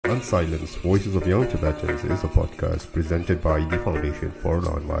Unsilenced, Voices of Young Tibetans is a podcast presented by the Foundation for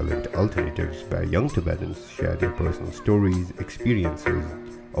Nonviolent Alternatives, where young Tibetans share their personal stories, experiences,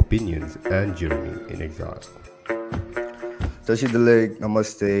 opinions, and journey in exile. Tashidalik,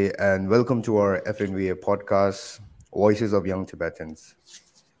 Namaste, and welcome to our FNVA podcast, Voices of Young Tibetans.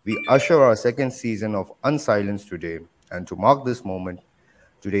 We usher our second season of Unsilenced today, and to mark this moment,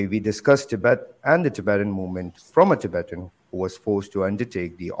 today we discuss Tibet and the Tibetan movement from a Tibetan who was forced to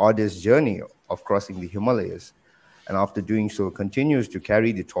undertake the arduous journey of crossing the Himalayas, and after doing so continues to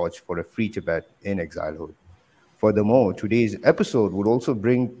carry the torch for a free Tibet in exilehood. Furthermore, today's episode would also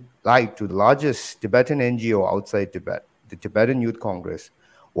bring light to the largest Tibetan NGO outside Tibet, the Tibetan Youth Congress,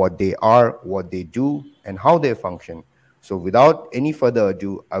 what they are, what they do, and how they function. So without any further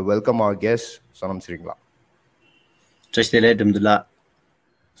ado, I welcome our guest, Sonam.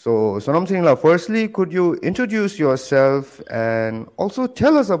 So, Sonam, firstly, could you introduce yourself and also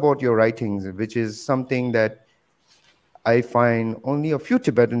tell us about your writings, which is something that I find only a few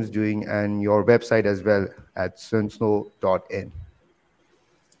Tibetans doing, and your website as well at sensno.in.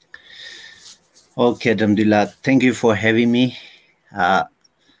 Okay, Dhamdul, thank you for having me.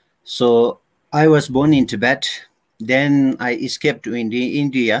 So, I was born in Tibet. Then I escaped to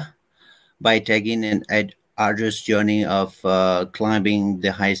India by taking an arduous journey of climbing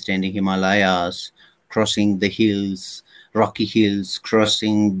the high-standing Himalayas, crossing the hills, rocky hills,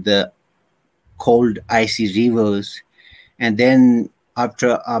 crossing the cold, icy rivers. And then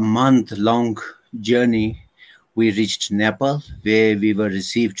after a month-long journey, we reached Nepal, where we were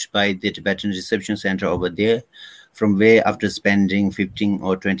received by the Tibetan Reception Center over there. From where, after spending 15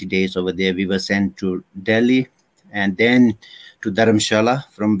 or 20 days over there, we were sent to Delhi, and then to Dharamshala,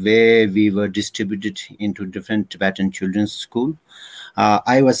 from where we were distributed into different Tibetan children's school.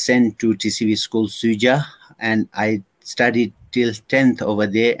 I was sent to TCV school Suja, and I studied till 10th over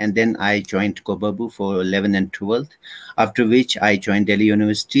there, and then I joined Kobabu for 11th and 12th, after which I joined Delhi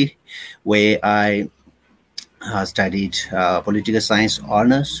University, where I studied political science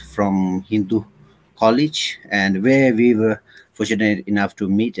honors from Hindu college, and where we were fortunate enough to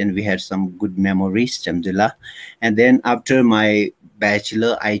meet, and we had some good memories, Alhamdulillah. And then after my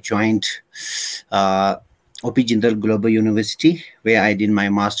bachelor, I joined O.P. Jindal Global University, where I did my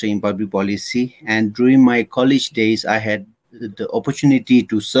master in public policy. And during my college days, I had the opportunity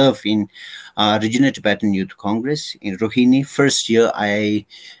to serve in Regional Tibetan Youth Congress in Rohini. First year, I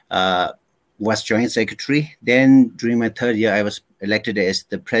was joint secretary. Then during my third year, I was elected as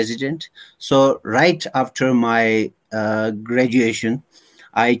the president. So right after my graduation,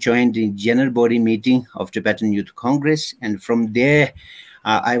 I joined the general body meeting of Tibetan Youth Congress, and from there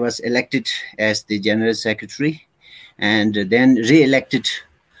I was elected as the general secretary, and then re-elected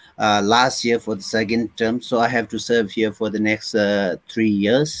last year for the second term. So I have to serve here for the next 3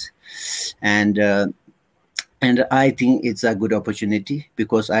 years, and I think it's a good opportunity,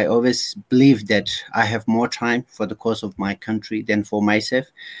 because I always believe that I have more time for the cause of my country than for myself,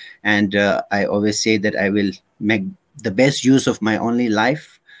 and I always say that I will make the best use of my only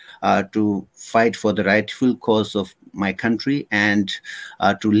life to fight for the rightful cause of my country, and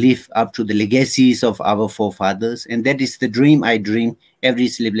to live up to the legacies of our forefathers. And that is the dream I dream every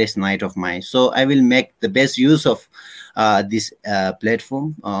sleepless night of mine. So I will make the best use of this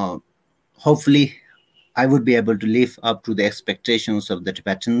platform. Hopefully, I would be able to live up to the expectations of the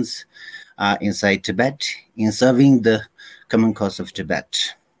Tibetans inside Tibet in serving the common cause of Tibet.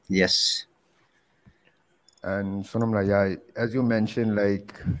 Yes. And Sonam, as you mentioned,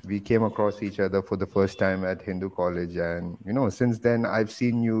 we came across each other for the first time at Hindu College, and since then I've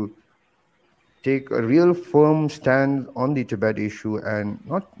seen you take a real firm stand on the Tibet issue, and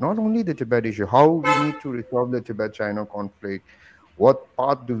not only the Tibet issue, how we need to resolve the Tibet-China conflict, what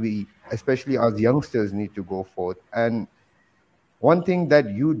path do we, especially as youngsters, need to go forth. And one thing that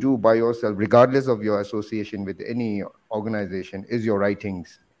you do by yourself, regardless of your association with any organization, is your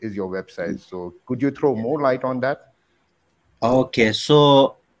writings, is your website. So could you throw more light on that? Okay,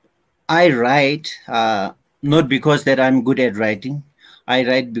 so I write not because that I'm good at writing. I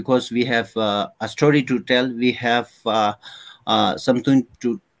write because we have a story to tell. We have something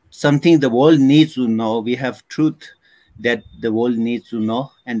the world needs to know. We have truth that the world needs to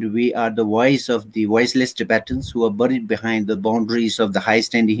know, and we are the voice of the voiceless Tibetans who are buried behind the boundaries of the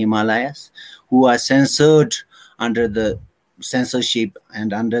high-standing Himalayas, who are censored under the censorship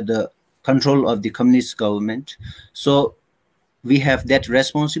and under the control of the communist government. So we have that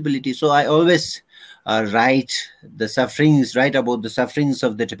responsibility. So I always write about the sufferings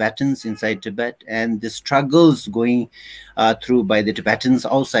of the Tibetans inside Tibet and the struggles going through by the Tibetans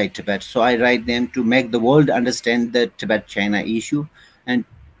outside Tibet. So I write them to make the world understand the Tibet-China issue and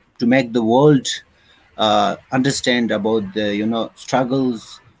to make the world understand about the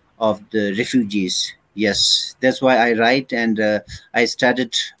struggles of the refugees. Yes, that's why I write, and I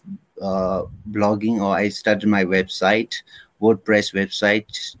started blogging, or I started my website, WordPress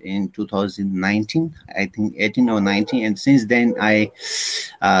website, in 2019, I think 18 or 19, and since then I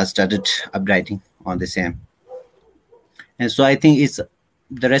started updating on the same. And so I think it's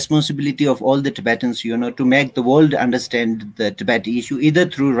the responsibility of all the Tibetans, to make the world understand the Tibet issue, either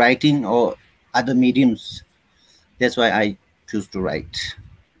through writing or other mediums. That's why I choose to write.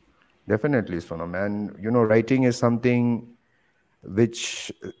 Definitely, Sonam. And writing is something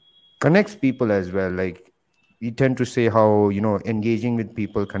which connects people as well. Like, we tend to say how engaging with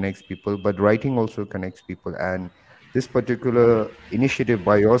people connects people, but writing also connects people. And this particular initiative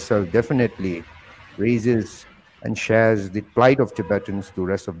by yourself definitely raises and shares the plight of Tibetans to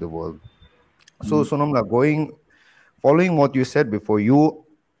rest of the world. So, Sonamla, following what you said before, you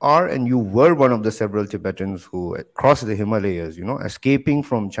are and you were one of the several Tibetans who crossed the Himalayas, escaping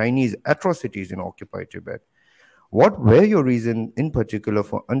from Chinese atrocities in occupied Tibet. What were your reasons in particular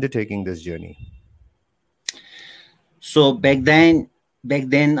for undertaking this journey? So back then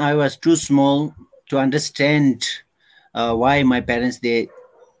I was too small to understand why my parents, they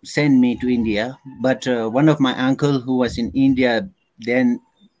sent me to India. But one of my uncle who was in India then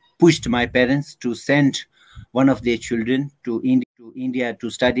pushed my parents to send one of their children to India to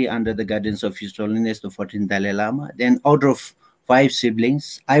study under the guidance of His Holiness the 14th Dalai Lama. Then out of 5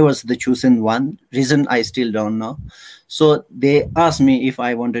 siblings, I was the chosen one. Reason I still don't know. So they asked me if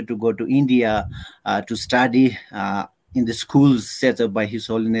I wanted to go to India to study in the schools set up by His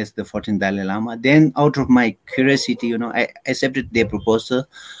Holiness the 14th Dalai Lama. Then out of my curiosity, I accepted their proposal.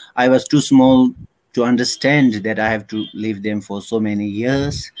 I was too small to understand that I have to leave them for so many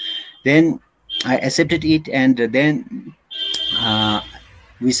years. Then I accepted it, and then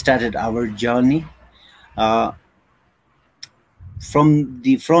we started our journey. From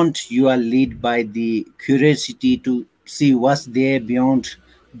the front, you are led by the curiosity to see what's there beyond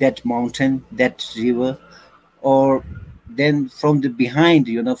that mountain, that river, or then from the behind,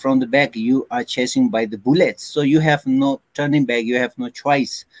 from the back, you are chasing by the bullets. So you have no turning back, you have no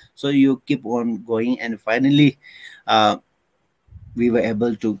choice. So you keep on going, and finally, we were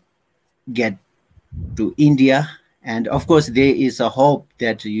able to get to India. And of course, there is a hope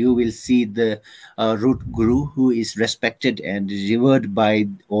that you will see the root guru who is respected and revered by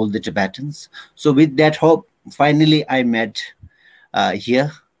all the Tibetans. So with that hope, finally, I met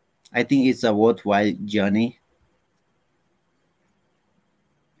here. I think it's a worthwhile journey.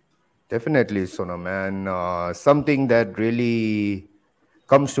 Definitely, Sonam. And something that really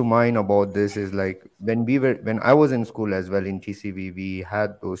comes to mind about this is like when I was in school as well in TCV, we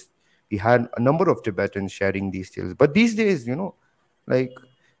had a number of Tibetans sharing these tales. But these days, like,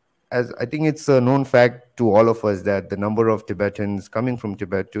 as I think it's a known fact to all of us that the number of Tibetans coming from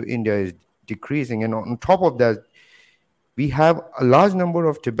Tibet to India is decreasing. And on top of that, we have a large number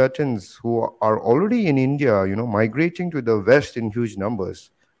of Tibetans who are already in India, migrating to the West in huge numbers.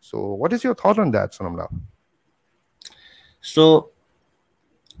 So what is your thought on that, Sonamla? So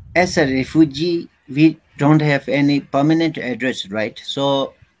as a refugee, we don't have any permanent address, right?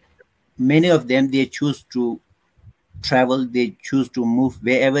 So many of them, they choose to travel, they choose to move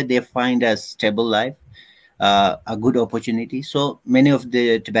wherever they find a stable life, a good opportunity. So many of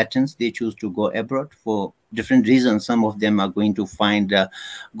the Tibetans, they choose to go abroad for different reasons. Some of them are going to find a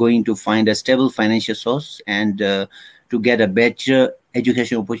stable financial source, and to get a better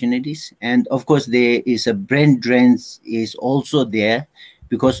education opportunities. And of course, there is a brain drain is also there,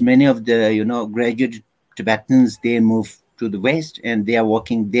 because many of the graduate Tibetans, they move to the West and they are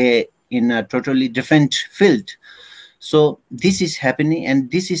working there in a totally different field. So this is happening, and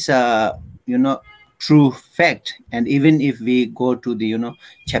this is a true fact. And even if we go to the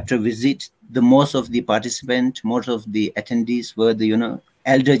chapter visit, the most of the attendees were the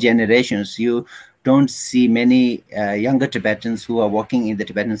elder generations. You don't see many younger Tibetans who are working in the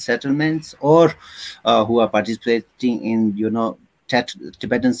Tibetan settlements, or who are participating in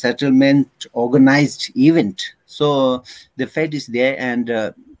Tibetan settlement organized event. So the fact is there, and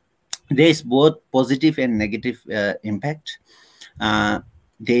there is both positive and negative impact. There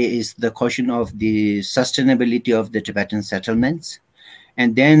is the question of the sustainability of the Tibetan settlements,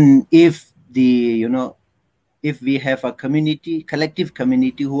 and then if we have a collective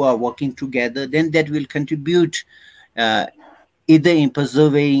community who are working together, then that will contribute either in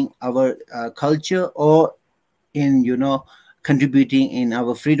preserving our culture, or in contributing in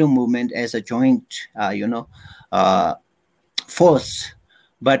our freedom movement as a joint force.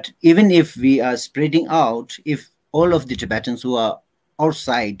 But even if we are spreading out, if all of the Tibetans who are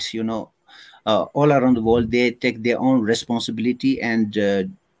outside, all around the world, they take their own responsibility and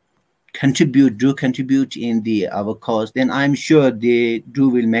contribute in the our cause, then I'm sure they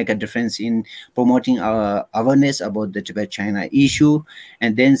will make a difference in promoting our awareness about the Tibet-China issue,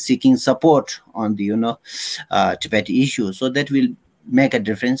 and then seeking support on the Tibet issue. So that will make a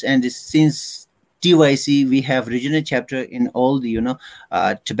difference. And since TYC, we have regional chapter in all the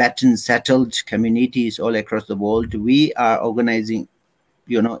Tibetan settled communities all across the world. We are organizing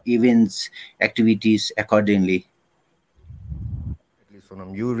events, activities accordingly.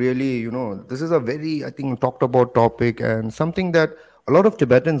 Sonam, you really, this is a very, I think, talked about topic, and something that a lot of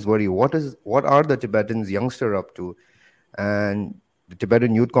Tibetans worry. What are the Tibetans youngster up to? And the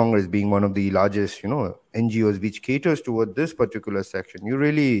Tibetan Youth Congress being one of the largest, NGOs which caters toward this particular section. You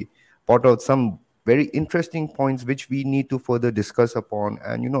really brought out some very interesting points which we need to further discuss upon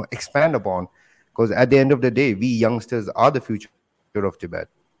and, expand upon, because at the end of the day, we youngsters are the future of Tibet.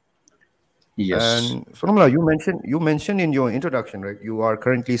 Yes. And Sonamla, you mentioned in your introduction, right? You are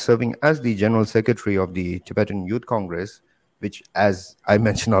currently serving as the General Secretary of the Tibetan Youth Congress, which, as I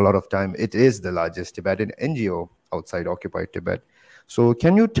mentioned a lot of time, it is the largest Tibetan NGO outside occupied Tibet. So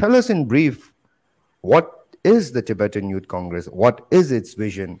can you tell us in brief, what is the Tibetan Youth Congress? What is its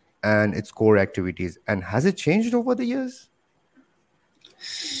vision and its core activities? And has it changed over the years?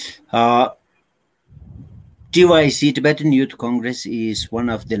 TYC, Tibetan Youth Congress, is one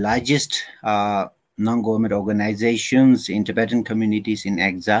of the largest non-government organizations in Tibetan communities in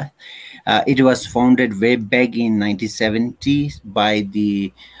exile. It was founded way back in 1970 by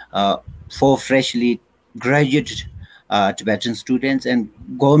the 4 freshly graduated Tibetan students and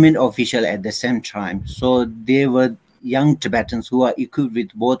government official at the same time. So they were young Tibetans who are equipped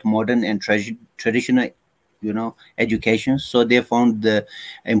with both modern and traditional, education. So they found the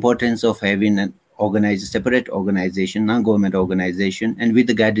importance of having an separate organization, non-government organization, and with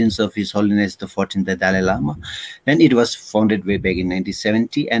the guidance of His Holiness the 14th Dalai Lama. Then it was founded way back in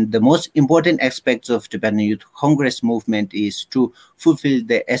 1970. And the most important aspects of Tibetan Youth Congress movement is to fulfill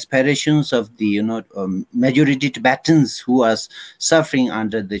the aspirations of the majority Tibetans who are suffering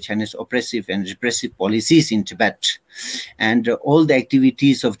under the Chinese oppressive and repressive policies in Tibet. And all the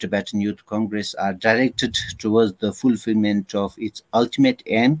activities of Tibetan Youth Congress are directed towards the fulfillment of its ultimate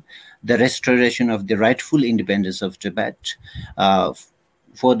aim, the restoration of the rightful independence of Tibet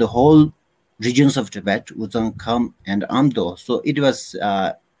for the whole regions of Tibet, Uzang, Kham, and Amdo. So it was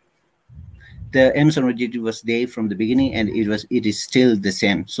the aims and objective was there from the beginning, and it is still the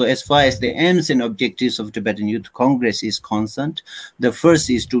same. So as far as the aims and objectives of Tibetan Youth Congress is concerned, the first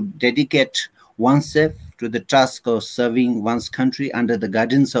is to dedicate oneself to the task of serving one's country under the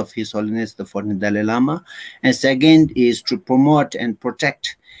guidance of His Holiness the 14th Dalai Lama. And second is to promote and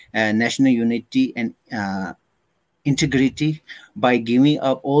protect national unity and integrity by giving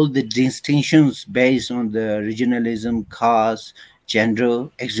up all the distinctions based on the regionalism, caste, gender,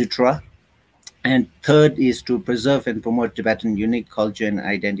 etc. And third is to preserve and promote Tibetan unique culture and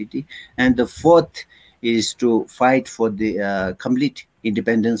identity. And the fourth is to fight for the complete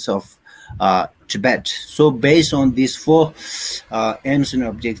independence of Tibet. So based on these 4 aims and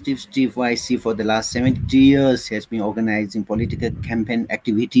objectives, TYC for the last 70 years has been organizing political campaign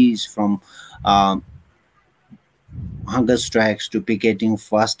activities from hunger strikes to picketing,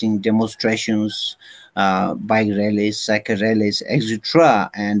 fasting, demonstrations, bike rallies, cycle rallies, etc.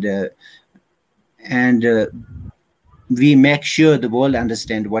 And we make sure the world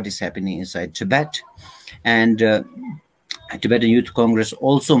understand what is happening inside Tibet. And Tibetan Youth Congress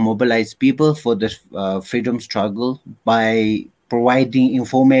also mobilized people for the freedom struggle by providing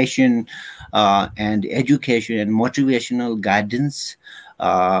information and education and motivational guidance,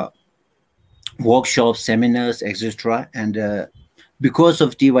 workshops, seminars, etc. And because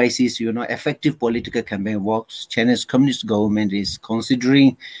of TYC's, effective political campaign works, China's communist government is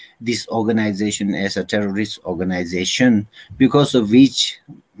considering this organization as a terrorist organization, because of which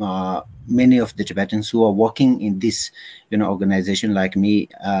many of the Tibetans who are working in this, organization, like me,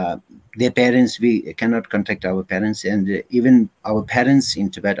 their parents, we cannot contact our parents, and even our parents in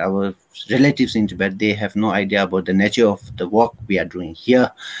Tibet, our relatives in Tibet, they have no idea about the nature of the work we are doing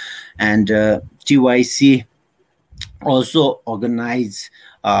here. And TYC also organize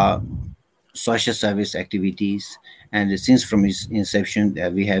social service activities, and since from its inception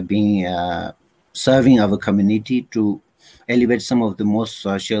we have been serving our community to alleviate some of the most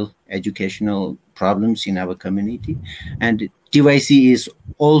social educational problems in our community. And TYC is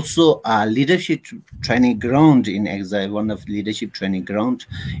also a leadership training ground in exile, one of leadership training ground.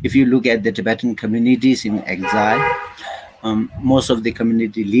 If you look at the Tibetan communities in exile, most of the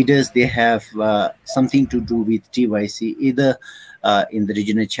community leaders, they have something to do with TYC, either in the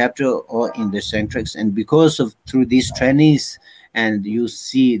regional chapter or in the sanctuaries. And because of through these trainings, and you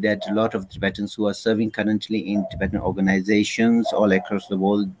see that a lot of Tibetans who are serving currently in Tibetan organizations all across the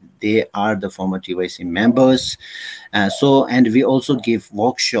world, they are the former TYC members. And we also give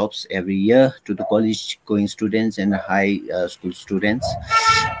workshops every year to the college going students and high school students.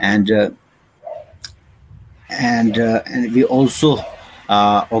 And we also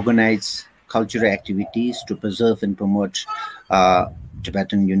organize cultural activities to preserve and promote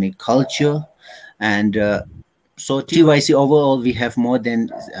Tibetan unique culture. And so TYC overall, we have more than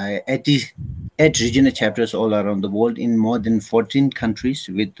 88 regional chapters all around the world in more than 14 countries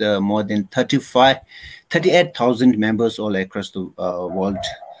with more than 38,000 members all across the world.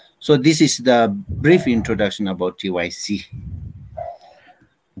 So this is the brief introduction about TYC.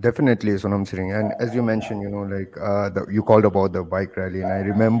 Definitely, Sonam Tsering. And as you mentioned, you called about the bike rally, and I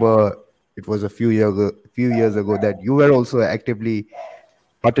remember it was a few years ago that you were also actively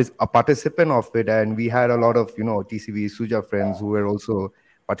a participant of it, and we had a lot of TCV Suja friends who were also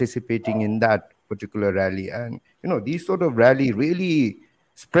participating in that particular rally. And these sort of rally really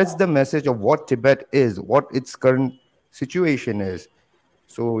spreads the message of what Tibet is, what its current situation is.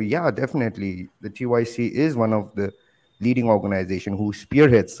 So yeah, definitely the TYC is one of the leading organization who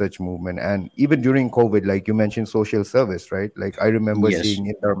spearheads such movement. And even during COVID, like you mentioned, social service, right? Like I remember Yes. seeing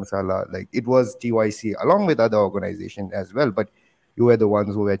in Dharamsala, like it was TYC along with other organizations as well, but you were the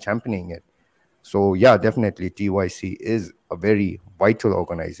ones who were championing it. So yeah, definitely TYC is a very vital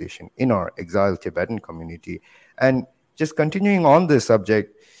organization in our exiled Tibetan community. And just continuing on this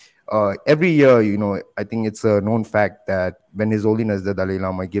subject, every year, I think it's a known fact that when His Holiness the Dalai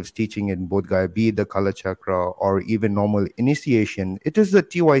Lama gives teaching in Bodh Gaya, be it the Kala Chakra or even normal initiation, it is the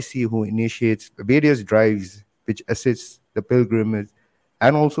TYC who initiates various drives which assists the pilgrimage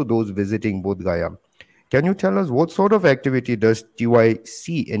and also those visiting Bodh Gaya. Can you tell us what sort of activity does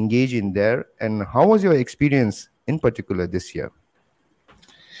TYC engage in there, and how was your experience in particular this year?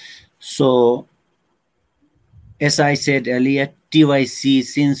 So, as I said earlier, TYC,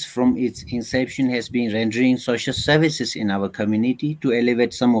 since from its inception, has been rendering social services in our community to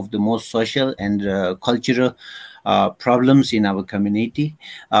elevate some of the most social and cultural problems in our community,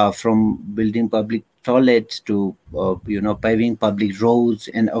 from building public toilets to paving public roads.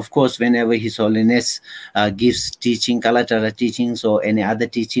 And of course, whenever His Holiness gives teaching, Kalatara teachings or any other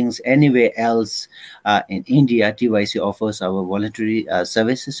teachings anywhere else in India, TYC offers our voluntary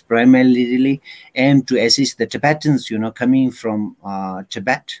services, primarily aimed to assist the Tibetans coming from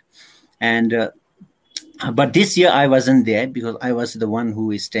Tibet. And but this year I wasn't there because I was the one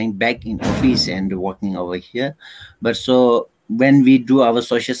who is staying back in office and working over here. But so when we do our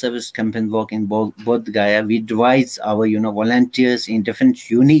social service campaign work in Bodh Gaya, we devise our volunteers in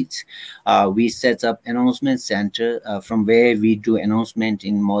different units. We set up announcement center from where we do announcement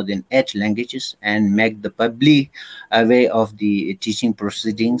in more than 8 languages and make the public aware of the teaching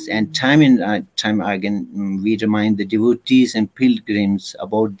proceedings. And time and time again, we remind the devotees and pilgrims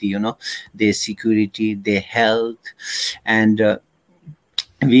about their security, their health, and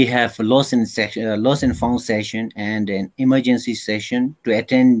we have a lost and found session and an emergency session to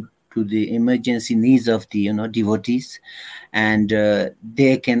attend to the emergency needs of the devotees. And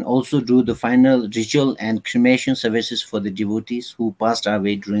they can also do the final ritual and cremation services for the devotees who passed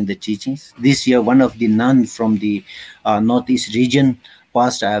away during the teachings. This year, one of the nuns from the northeast region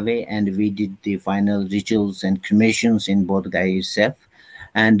passed away, and we did the final rituals and cremations in Bodh Gaya itself.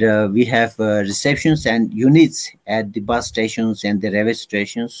 And we have receptions and units at the bus stations and the railway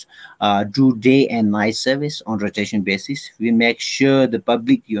stations, do day and night service on rotation basis. We make sure the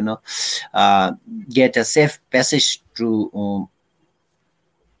public, get a safe passage through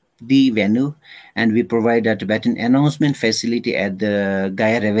the venue, and we provide a Tibetan announcement facility at the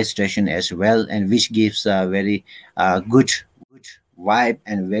Gaya railway station as well, and which gives a very good vibe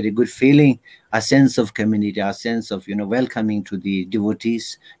and very good feeling, a sense of community, a sense of welcoming to the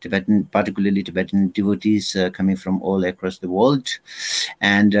devotees, particularly Tibetan devotees coming from all across the world.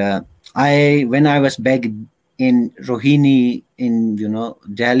 And when I was back in Rohini in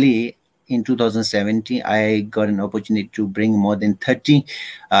Delhi in 2017, I got an opportunity to bring more than 30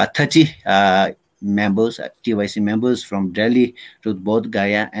 members, TYC members from Delhi to Bodh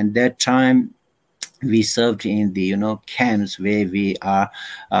Gaya, and that time we served in the camps where we are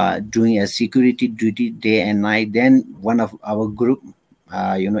doing a security duty day and night. Then one of our group,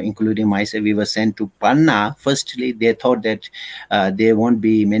 including myself, we were sent to Panna. Firstly, they thought that there won't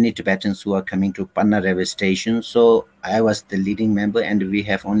be many Tibetans who are coming to Panna railway station, so I was the leading member, and we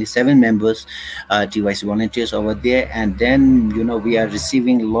have only 7 members, TYC volunteers over there. And then we are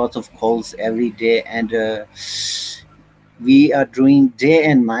receiving lots of calls every day, and we are doing day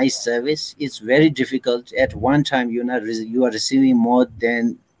and night service. It's very difficult. At one time, you are receiving more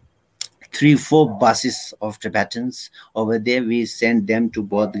than 3-4 buses of Tibetans over there. We sent them to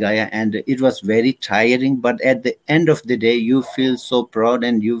Bodh Gaya, and it was very tiring. But at the end of the day, you feel so proud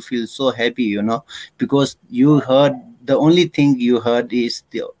and you feel so happy, because you heard, the only thing you heard is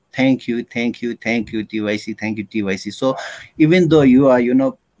the thank you, thank you, thank you, TYC, thank you, TYC. So even though you are,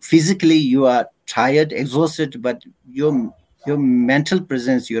 physically you are tired, exhausted, but your mental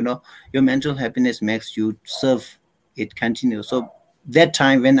presence, your mental happiness makes you serve it continue. So that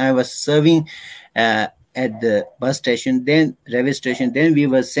time when I was serving at the bus station, then railway station, then we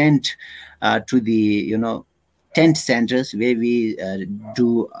were sent to the tent centers where we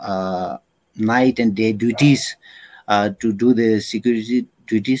do night and day duties, to do the security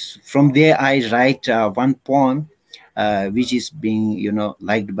duties. From there, I write one poem, which is being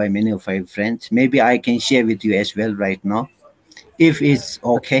liked by many of my friends. Maybe I can share with you as well right now, if it's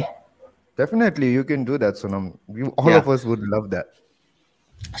okay. Definitely, you can do that, Sonam. All Yeah. of us would love that.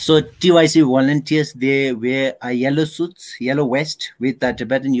 So TYC volunteers, they wear a yellow suits, yellow vest with the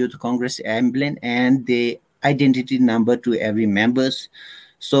Tibetan Youth Congress emblem and the identity number to every members.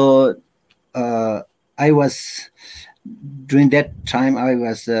 So I was, during that time, I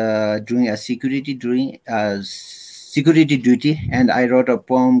was doing a security duty, and I wrote a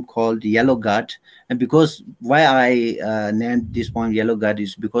poem called Yellow Guard. And because why I named this poem Yellow Guard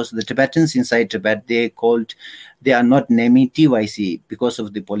is because the Tibetans inside Tibet, they are not naming TYC because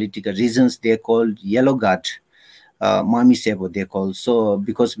of the political reasons. They're called Yellow Guard. Mami Sebo, they call. So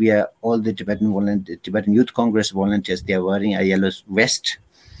because we are all the Tibetan Youth Congress volunteers, they are wearing a yellow vest.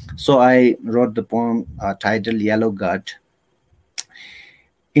 So I wrote the poem titled Yellow Guard.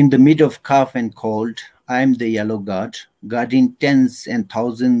 In the mid of cough and cold, I am the yellow guard, guarding tens and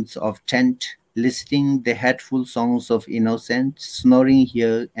thousands of tent, listening the hateful songs of innocence, snoring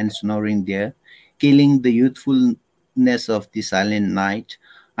here and snoring there, killing the youthfulness of the silent night.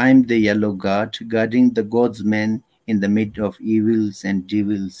 I am the yellow guard, guarding the God's men in the mid of evils and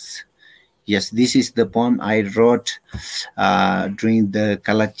devils. Yes, this is the poem I wrote during the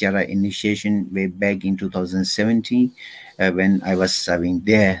Kalachara initiation way back in 2017 when I was serving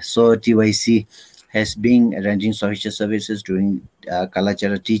there. So TYC has been arranging social services during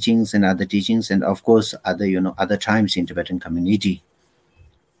Kalachara teachings and other teachings, and of course other times in Tibetan community.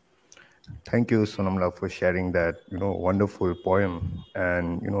 Thank you, Sonamla, for sharing that wonderful poem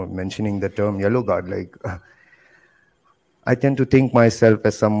and mentioning the term yellow guard. Like, I tend to think myself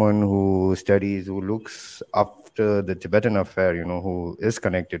as someone who studies, who looks after the Tibetan affair, who is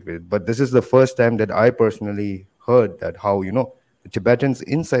connected with. But this is the first time that I personally heard that how the Tibetans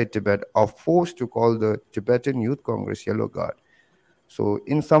inside Tibet are forced to call the Tibetan Youth Congress Yellow Guard. So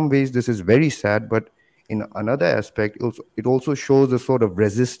in some ways, this is very sad, but in another aspect, it also shows a sort of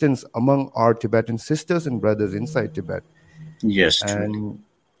resistance among our Tibetan sisters and brothers inside Tibet. Yes, truly. And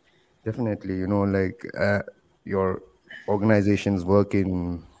definitely, like your organizations work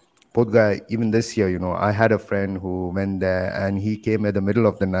in Bodh Gaya. Even this year, I had a friend who went there and he came at the middle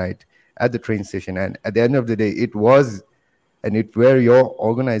of the night at the train station. And at the end of the day, it were your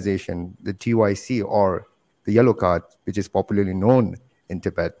organization, the TYC or the Yellow Card, which is popularly known in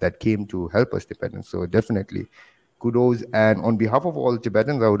Tibet, that came to help us Tibetans. So definitely kudos. And on behalf of all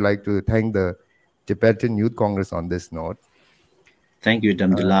Tibetans, I would like to thank the Tibetan Youth Congress on this note. Thank you,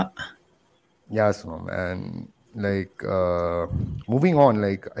 Dhamdul. Yeah, Sonam. And like moving on,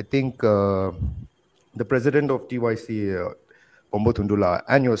 like I think the president of TYC, Pombo Thundula,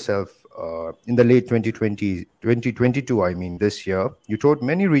 and yourself, in the late 2022, I mean this year, you toured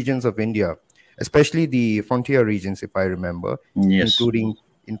many regions of India, especially the frontier regions, if I remember, Yes.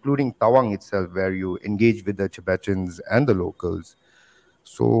 including Tawang itself, where you engaged with the Tibetans and the locals.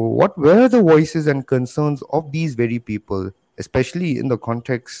 So what were the voices and concerns of these very people, especially in the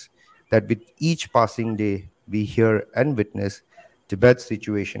context that with each passing day we hear and witness Tibet's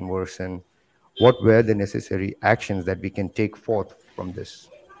situation worsen? What were the necessary actions that we can take forth from this?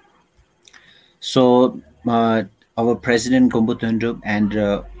 So our president Kombu Thundup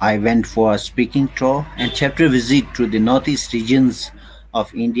and I went for a speaking tour and chapter visit to the northeast regions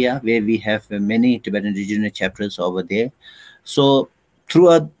of India, where we have many Tibetan regional chapters over there. So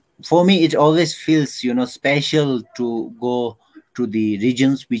for me, it always feels special to go to the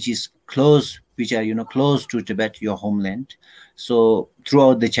regions which is close which are close to Tibet, your homeland. So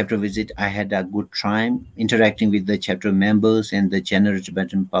throughout the chapter visit, I had a good time interacting with the chapter members and the general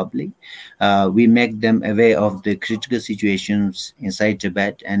Tibetan public. We make them aware of the critical situations inside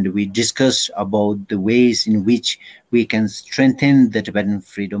Tibet, and we discuss about the ways in which we can strengthen the Tibetan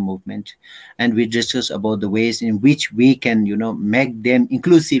freedom movement, and we discuss about the ways in which we can make them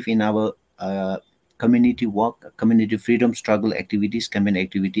inclusive in our community work, community freedom struggle activities, campaign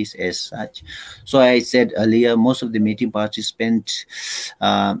activities as such. So I said earlier, most of the meeting participants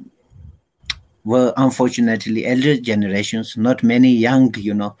were unfortunately elder generations, not many young,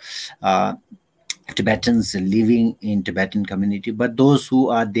 uh, Tibetans living in Tibetan community, but those who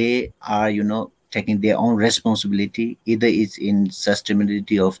are there are, taking their own responsibility, either it's in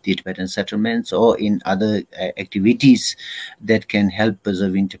sustainability of the Tibetan settlements or in other activities that can help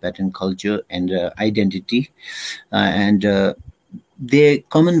preserving Tibetan culture and identity. And their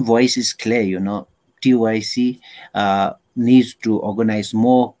common voice is clear, TYC needs to organize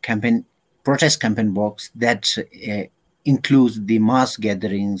more protest campaign works that includes the mass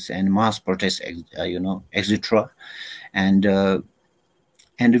gatherings and mass protests, etc.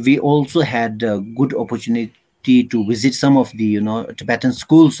 And we also had a good opportunity to visit some of the Tibetan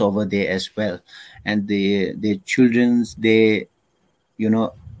schools over there as well, and the children's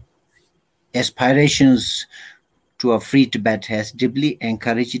aspirations to a free Tibet has deeply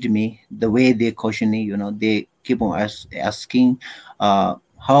encouraged me. The way they caution me, they keep on asking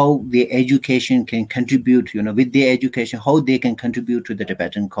how the education can contribute, with their education, how they can contribute to the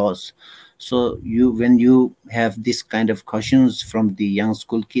Tibetan cause. So when you have this kind of questions from the young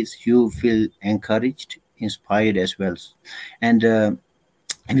school kids, you feel encouraged, inspired as well. And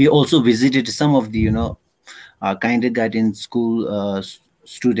we also visited some of the kindergarten school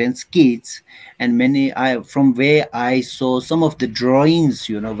students, kids, and from where I saw some of the drawings.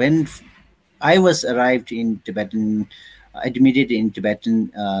 When I was arrived in Tibetan, admitted in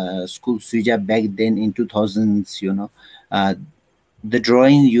Tibetan school Suja back then in 2000s. The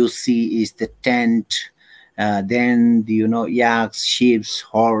drawing you see is the tent, then the yaks, sheep,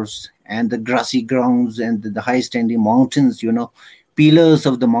 horse, and the grassy grounds and the high standing mountains. Pillars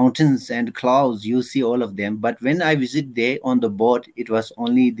of the mountains and clouds, you see all of them. But when I visit there on the board, it was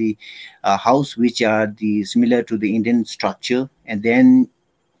only the house which are the similar to the Indian structure, and then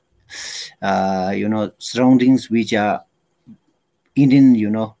surroundings which are Indian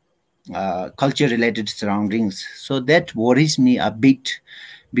culture related surroundings. So that worries me a bit,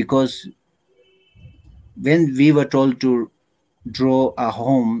 because when we were told to draw a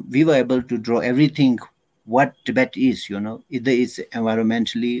home, we were able to draw everything what Tibet is, either it's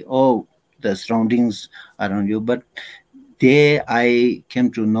environmentally or the surroundings around you. But there I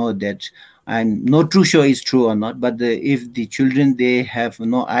came to know that, I'm not too sure it's true or not, but if the children, they have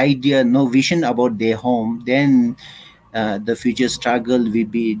no idea, no vision about their home, then the future struggle will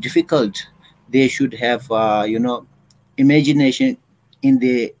be difficult. They should have imagination in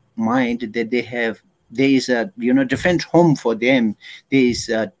their mind that there is a different home for them. There is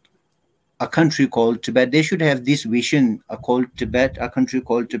a country called Tibet. They should have this vision, called Tibet, a country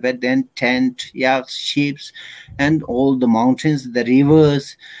called Tibet, then tent, yaks, sheep, and all the mountains, the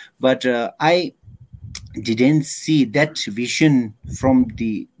rivers. But I didn't see that vision from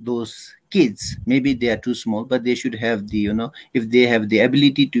those kids. Maybe they are too small, but they should have the if they have the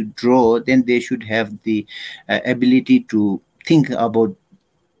ability to draw, then they should have the ability to think about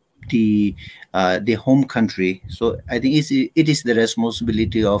the home country. So I think it is the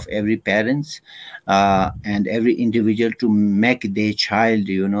responsibility of every parents and every individual to make their child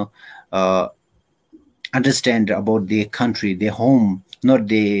understand about their country, their home, not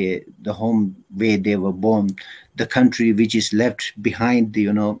the home where they were born, the country which is left behind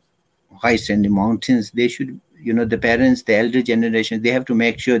the high standing mountains. They should, the parents, the elder generation, they have to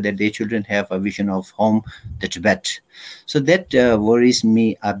make sure that their children have a vision of home, the Tibet. So that worries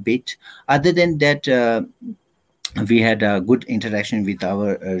me a bit. Other than that, we had a good interaction with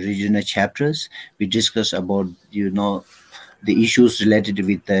our regional chapters. We discussed about the issues related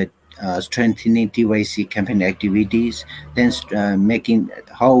with the strengthening TYC campaign activities, then making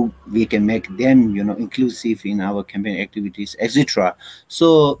how we can make them inclusive in our campaign activities, etc.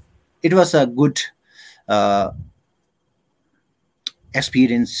 So it was a good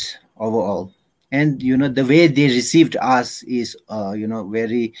experience overall. And the way they received us is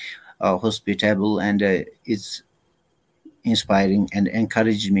very hospitable, and it's inspiring and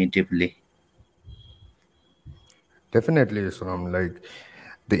encouraged me deeply. Definitely, Sonam. Like,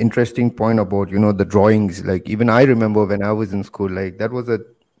 the interesting point about the drawings, like, even I remember when I was in school, like, that was a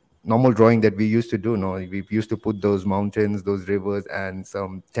normal drawing that we used to do. No, we used to put those mountains, those rivers, and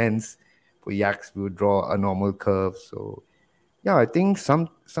some tents For yaks, we would draw a normal curve. So yeah, I think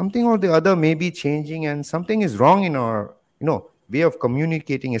something or the other may be changing, and something is wrong in our way of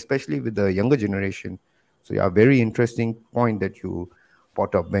communicating, especially with the younger generation. So yeah, very interesting point that you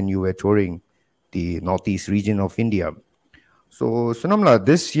brought up when you were touring the northeast region of India. So, Sunamla,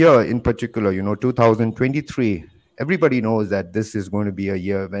 this year in particular, 2023, everybody knows that this is going to be a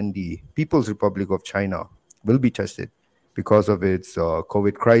year when the People's Republic of China will be tested because of its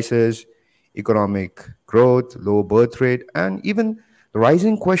COVID crisis, economic growth, low birth rate, and even the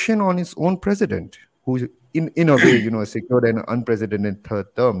rising question on its own president, who, in a way, secured an unprecedented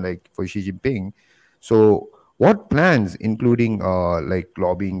third term, like for Xi Jinping. So, what plans, including like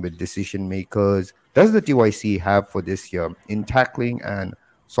lobbying with decision makers, does the TYC have for this year in tackling and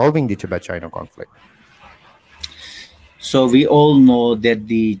solving the Tibet-China conflict? So we all know that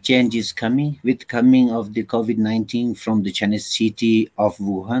the change is coming with coming of the COVID-19 from the Chinese city of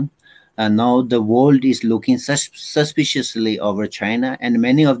Wuhan. And now the world is looking suspiciously over China, and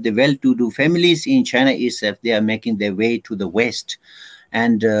many of the well-to-do families in China itself, they are making their way to the West.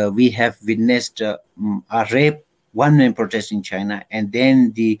 And we have witnessed a rape, one-man protest in China, and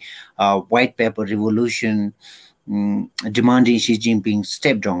then the white paper revolution demanding Xi Jinping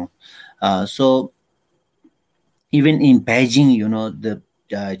step down. So even in Beijing,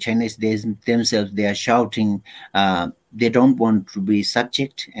 the Chinese themselves, they are shouting they don't want to be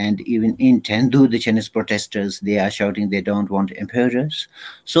subject. And even in Chengdu, the Chinese protesters, they are shouting they don't want emperors.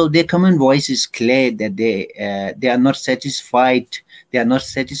 So their common voice is clear that they are not satisfied. They are not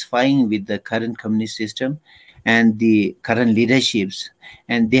satisfying with the current communist system and the current leaderships,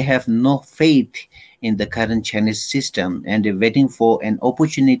 and they have no faith in the current Chinese system, and they're waiting for an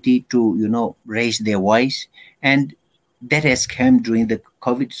opportunity to raise their voice. And that has come during the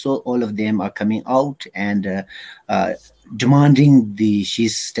COVID. So all of them are coming out and demanding the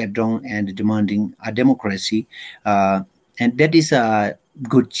Xi's step down and demanding a democracy. And that is a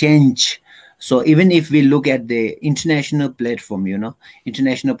good change. So even if we look at the international platform,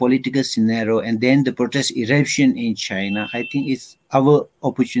 international political scenario, and then the protest eruption in China, I think it's our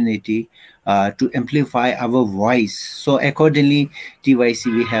opportunity to amplify our voice. So accordingly,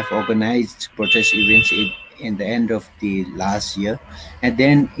 TYC, we have organized protest events in the end of the last year. And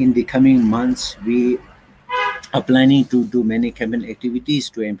then in the coming months, we are planning to do many campaign activities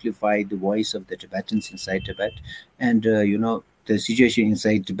to amplify the voice of the Tibetans inside Tibet. And, the situation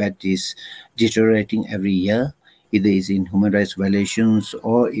inside Tibet is deteriorating every year. Either is in human rights violations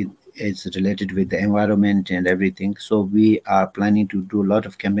or it's related with the environment and everything. So we are planning to do a lot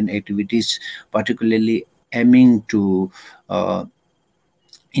of campaign activities, particularly aiming to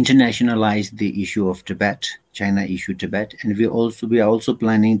internationalize the issue of Tibet, China issue Tibet. And we are also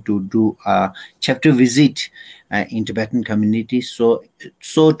planning to do a chapter visit in Tibetan communities. So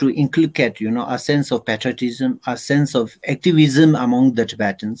to inculcate, a sense of patriotism, a sense of activism among the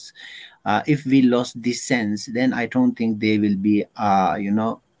Tibetans. If we lost this sense, then I don't think there will be,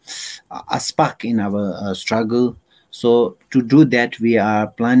 a spark in our struggle. So to do that, we are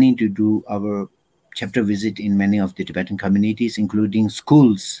planning to do our chapter visit in many of the Tibetan communities, including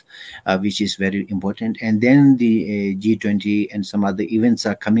schools, which is very important. And then the G20 and some other events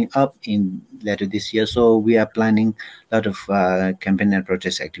are coming up in later this year. So we are planning a lot of campaign and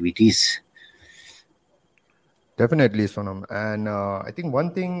protest activities. Definitely, Sonam. And I think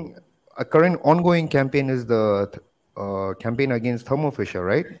one thing, a current ongoing campaign is the campaign against Thermo Fisher,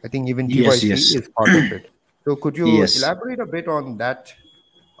 right? I think even TYC Yes. is part of it. So could you Yes. elaborate a bit on that?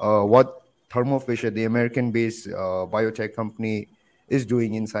 What Thermo Fisher, the American-based biotech company, is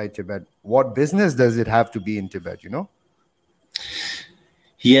doing inside Tibet? What business does it have to be in Tibet,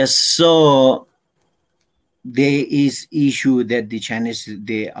 Yes, so there is issue that the Chinese,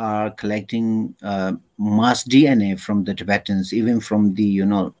 they are collecting mass DNA from the Tibetans, even from the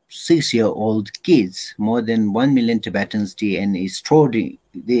 6-year-old kids. More than 1 million Tibetans DNA is stored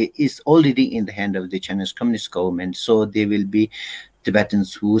is already in the hand of the Chinese Communist government. So there will be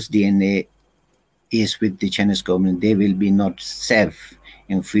Tibetans whose DNA is with the Chinese government. They will be not safe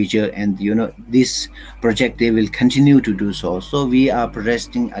in future, and this project, they will continue to do so. So we are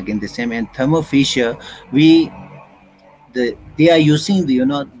protesting against the same. And Thermo Fisher, they are using the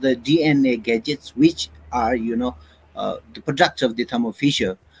the DNA gadgets, which are the product of the Thermo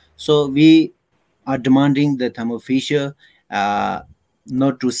Fisher. So we are demanding the Thermo Fisher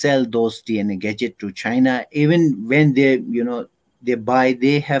not to sell those DNA gadgets to China, even when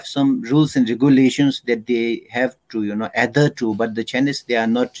they have some rules and regulations that they have to adhere to. But the Chinese, they are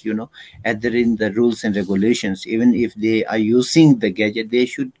not adhering the rules and regulations. Even if they are using the gadget, they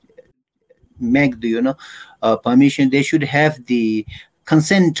should make the permission. They should have the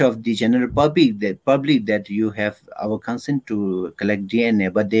consent of the general public that you have our consent to collect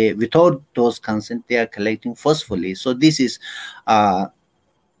DNA, but they without those consent they are collecting forcefully. So this is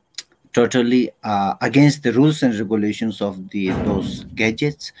totally against the rules and regulations of those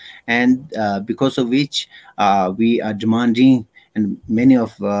gadgets, and because of which we are demanding, and many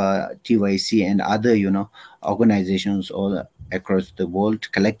of TYC and other organizations all across the world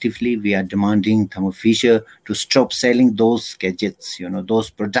collectively, we are demanding Thermo Fisher to stop selling those gadgets, those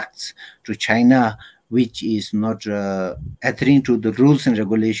products to China, which is not adhering to the rules and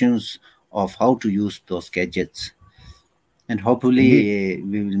regulations of how to use those gadgets. And Indeed, hopefully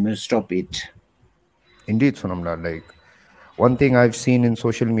we will stop it. indeed, Sonamla. Like, one thing I've seen in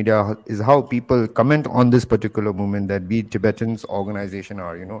social media is how people comment on this particular movement that we Tibetans organization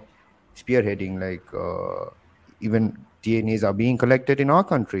are, spearheading. Like, even DNAs are being collected in our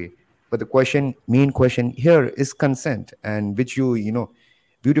country. But the main question here is consent, and which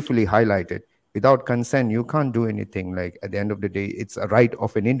beautifully highlighted. Without consent, you can't do anything. Like, at the end of the day, it's a right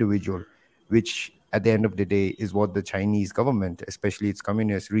of an individual, which at the end of the day is what the Chinese government, especially its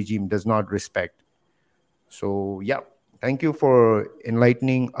communist regime, does not respect. So, yeah, thank you for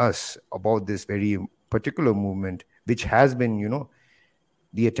enlightening us about this very particular movement, which has been,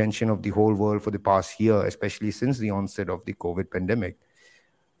 the attention of the whole world for the past year, especially since the onset of the COVID pandemic.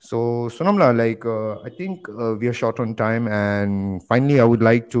 So, Sonamla, like, I think we are short on time. And finally, I would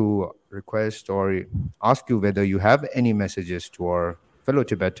like to request or ask you whether you have any messages to our fellow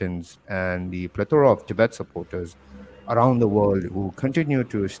Tibetans and the plethora of Tibet supporters around the world who continue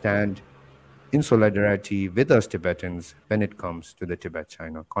to stand in solidarity with us Tibetans when it comes to the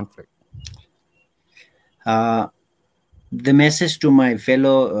Tibet-China conflict. The message to my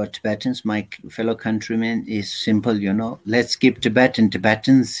fellow Tibetans, my fellow countrymen, is simple. Let's keep Tibet and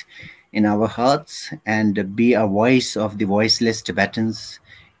Tibetans in our hearts and be a voice of the voiceless Tibetans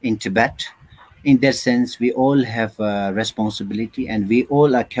in Tibet. In that sense, we all have a responsibility, and we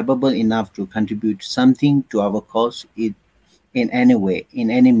all are capable enough to contribute something to our cause in any way, in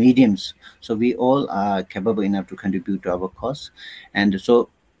any mediums. So we all are capable enough to contribute to our cause. And so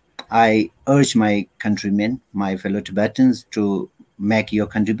I urge my countrymen, my fellow Tibetans, to make your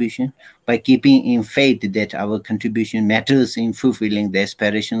contribution by keeping in faith that our contribution matters in fulfilling the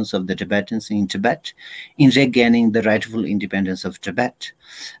aspirations of the Tibetans in Tibet, in regaining the rightful independence of Tibet.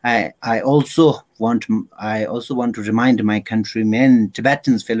 I also want to remind my countrymen,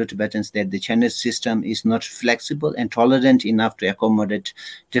 Tibetans, fellow Tibetans, that the Chinese system is not flexible and tolerant enough to accommodate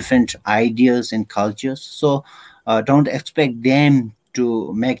different ideas and cultures. So don't expect them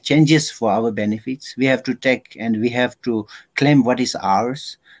to make changes for our benefits. We have to take and we have to claim what is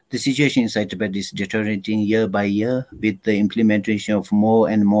ours. The situation inside Tibet is deteriorating year by year with the implementation of more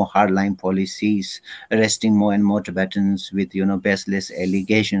and more hardline policies, arresting more and more Tibetans with baseless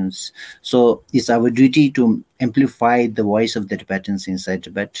allegations. So it's our duty to amplify the voice of the Tibetans inside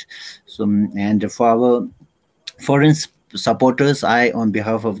Tibet. So, and for our foreign supporters, I, on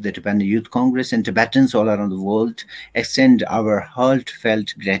behalf of the Tibetan Youth Congress and Tibetans all around the world, extend our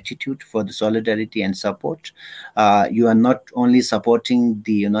heartfelt gratitude for the solidarity and support. You are not only supporting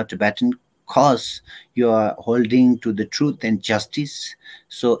the Tibetan cause, you are holding to the truth and justice.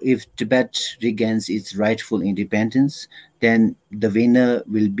 So if Tibet regains its rightful independence, then the winner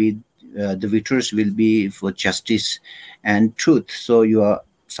will be, the victors will be for justice and truth. So you are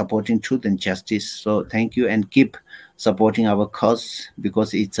supporting truth and justice. So thank you, and keep supporting our cause,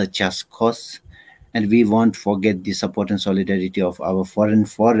 because it's a just cause, and we won't forget the support and solidarity of our foreign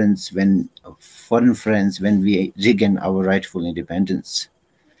friends when we regain our rightful independence.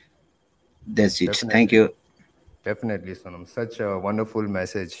 That's it. Definitely. Thank you. Definitely, Sonam. Such a wonderful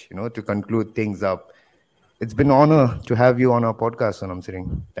message, to conclude things up. It's been an honor to have you on our podcast, Sonam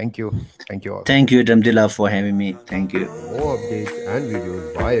Tsering. Thank you. Thank you all. Thank you, Dhamdul, for having me. Thank you. For more updates and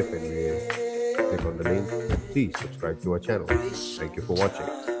videos by FNVA, click on the link and please subscribe to our channel. Thank you for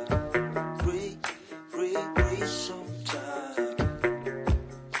watching.